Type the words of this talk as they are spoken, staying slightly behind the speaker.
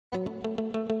Hello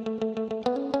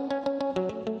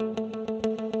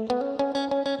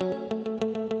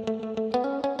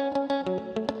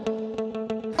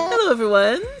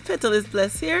everyone,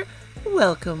 Petalisbless here.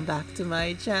 Welcome back to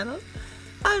my channel.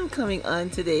 I'm coming on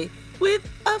today with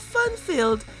a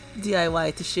fun-filled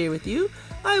DIY to share with you.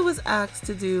 I was asked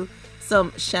to do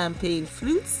some champagne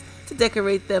flutes to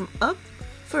decorate them up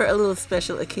for a little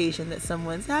special occasion that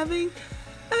someone's having,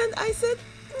 and I said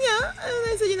yeah,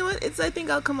 and I said, you know what, I think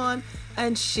I'll come on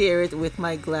and share it with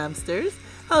my glamsters,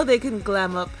 how they can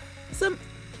glam up some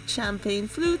champagne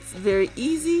flutes. Very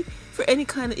easy for any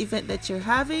kind of event that you're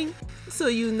having. So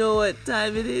you know what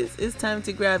time it is. It's time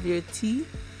to grab your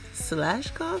tea/coffee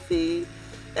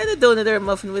and a donut or a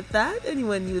muffin with that,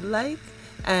 anyone you like,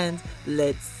 and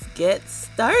let's get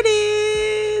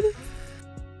started.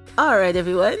 Alright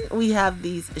everyone, we have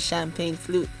these champagne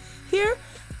flute here,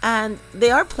 and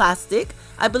they are plastic.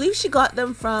 I believe she got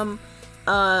them from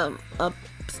a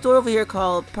store over here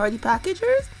called Party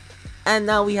Packagers. And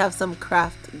now we have some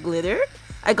craft glitter.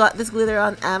 I got this glitter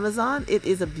on Amazon. It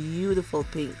is a beautiful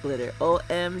pink glitter.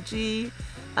 OMG,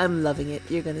 I'm loving it.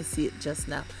 You're gonna see it just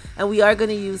now. And we are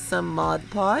gonna use some Mod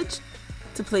Podge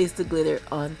to place the glitter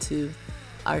onto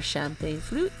our champagne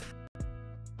flute.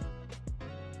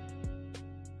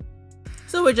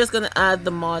 So we're just gonna add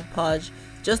the Mod Podge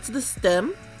just to the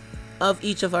stem of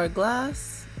each of our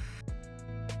glasses.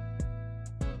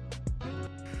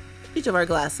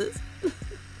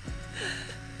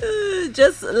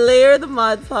 Just layer the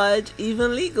Mod Podge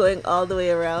evenly, going all the way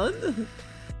around.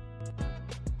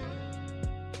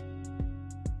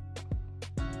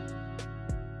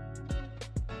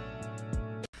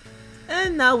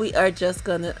 And now we are just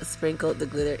gonna sprinkle the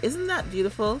glitter. Isn't that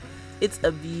beautiful? It's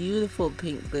a beautiful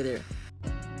pink glitter.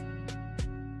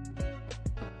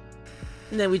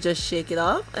 And then we just shake it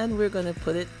off, and we're gonna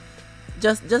put it,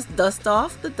 just dust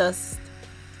off the dust.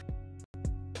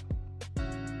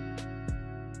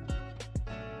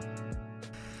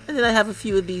 And then I have a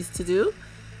few of these to do.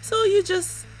 So you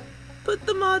just put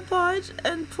the Mod Podge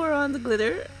and pour on the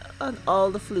glitter on all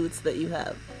the flutes that you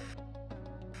have.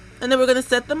 And then we're gonna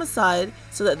set them aside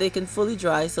so that they can fully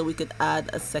dry, so we could add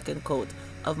a second coat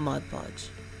of Mod Podge.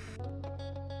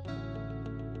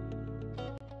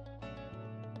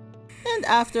 And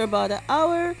after about an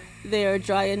hour, they are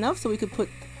dry enough so we could put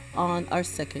on our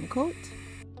second coat.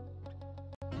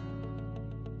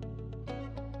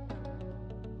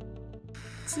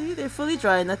 See, they're fully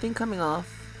dry, nothing coming off.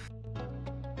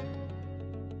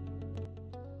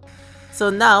 So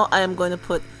now I am going to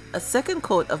put a second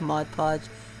coat of Mod Podge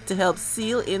to help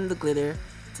seal in the glitter,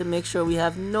 to make sure we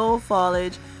have no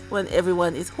foliage when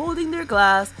everyone is holding their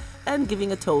glass and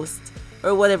giving a toast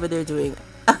or whatever they're doing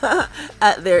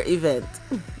at their event.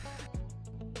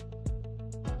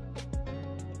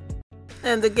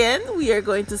 And again, we are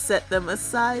going to set them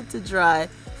aside to dry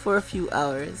for a few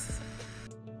hours.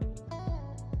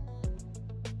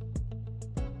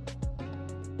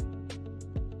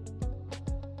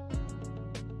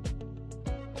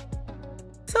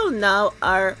 So now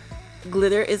our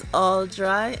glitter is all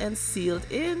dry and sealed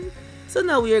in. So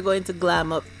now we are going to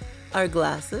glam up our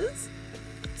glasses.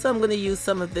 So I'm going to use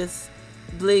some of this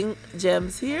Bling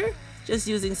gems here, just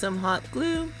using some hot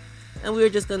glue, and we're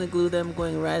just going to glue them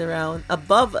going right around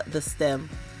above the stem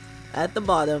at the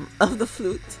bottom of the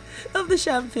flute, of the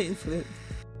champagne flute.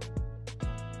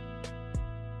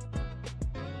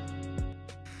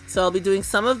 So I'll be doing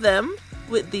some of them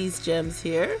with these gems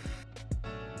here.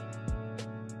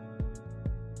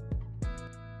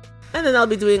 And then I'll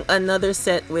be doing another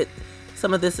set with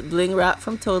some of this bling wrap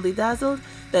from Totally Dazzled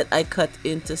that I cut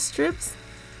into strips.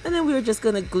 And then we're just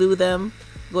going to glue them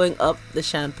going up the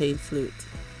champagne flute.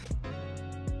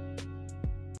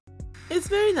 It's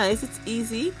very nice, it's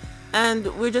easy, and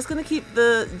we're just going to keep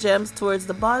the gems towards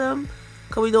the bottom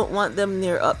because we don't want them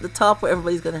near up the top where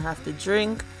everybody's going to have to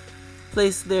drink,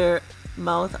 place their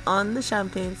mouth on the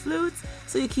champagne flutes.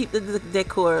 So you keep the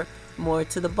decor more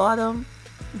to the bottom.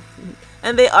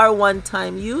 And they are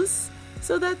one-time use,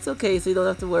 so that's okay, so you don't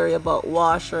have to worry about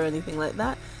wash or anything like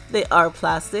that. They are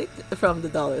plastic from the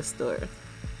dollar store.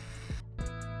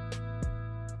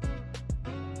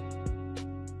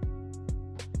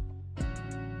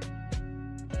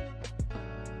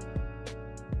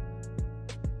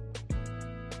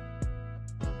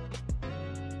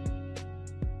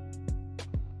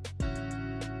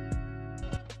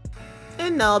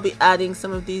 And now I'll be adding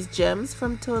some of these gems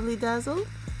from Totally Dazzled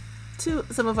to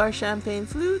some of our champagne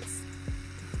flutes.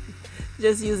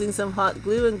 Just using some hot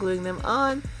glue and gluing them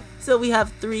on. So we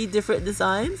have 3 different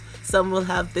designs. Some will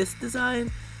have this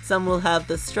design, some will have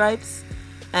the stripes,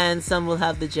 and some will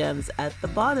have the gems at the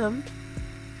bottom.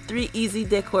 3 easy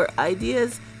decor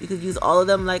ideas. You could use all of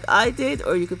them like I did,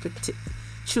 or you could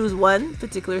choose one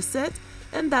particular set,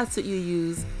 and that's what you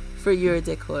use for your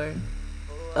decor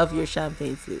of your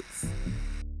champagne flutes.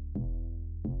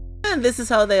 And this is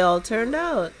how they all turned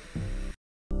out.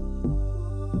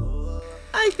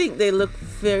 I think they look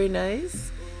very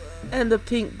nice. And the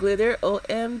pink glitter,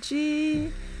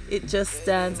 OMG, it just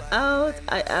stands out.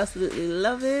 I absolutely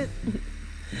love it.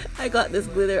 I got this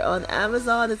glitter on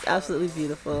Amazon. It's absolutely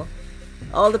beautiful.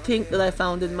 All the pink that I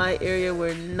found in my area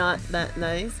were not that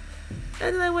nice.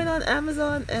 And then I went on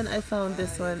Amazon and I found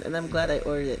this one, and I'm glad I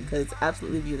ordered it because it's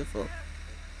absolutely beautiful.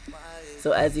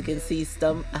 So as you can see,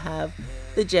 some have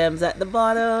the gems at the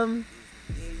bottom.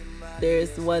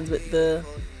 There's the ones with the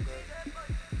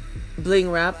bling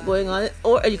wrap going on it,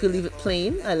 or you could leave it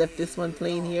plain. I left this one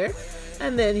plain here.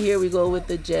 And then here we go with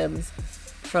the gems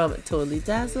from Totally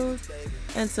Dazzled,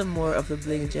 and some more of the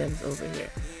bling gems over here.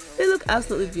 They look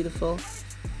absolutely beautiful.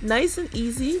 Nice and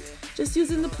easy, just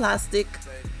using the plastic,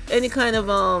 any kind of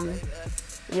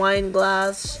wine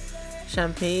glass,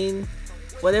 champagne,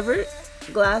 whatever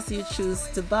glass you choose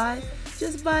to buy,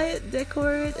 just buy it,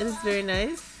 decor it, and it's very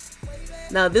nice.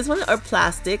 Now this one are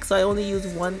plastic, so I only use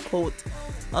 1 coat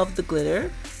of the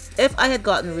glitter. If I had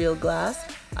gotten real glass,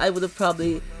 I would have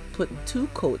probably put 2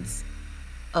 coats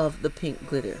of the pink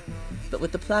glitter, but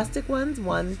with the plastic ones,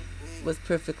 1 was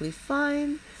perfectly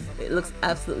fine. It looks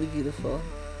absolutely beautiful.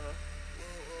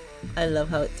 I love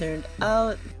how it turned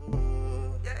out.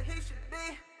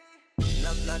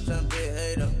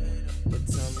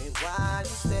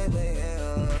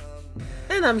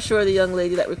 And I'm sure the young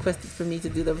lady that requested for me to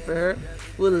do them for her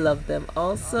will love them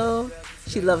also.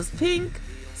 She loves pink,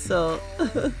 so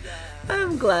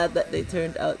I'm glad that they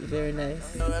turned out very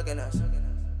nice.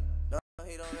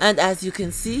 And as you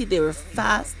can see, they were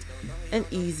fast and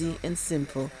easy and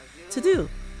simple to do.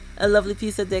 A lovely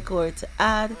piece of decor to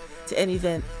add to any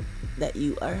event that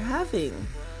you are having.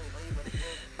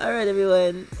 Alright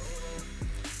everyone,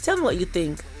 tell me what you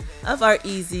think of our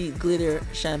easy glitter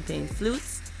champagne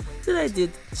flutes that I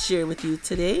did share with you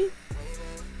today.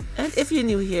 And if you're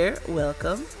new here,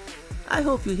 welcome. I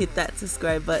hope you hit that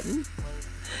subscribe button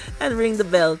and ring the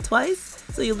bell twice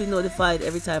so you'll be notified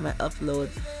every time I upload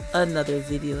another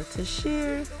video to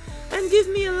share. And give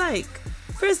me a like.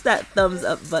 Press that thumbs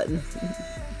up button.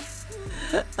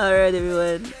 Alright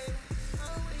everyone,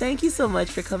 thank you so much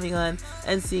for coming on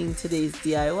and seeing today's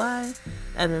DIY.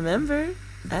 And remember,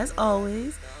 as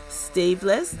always, stay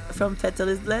blessed from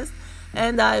Petalisbless,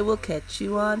 and I will catch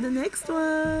you on the next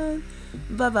one.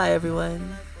 Bye bye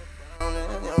everyone.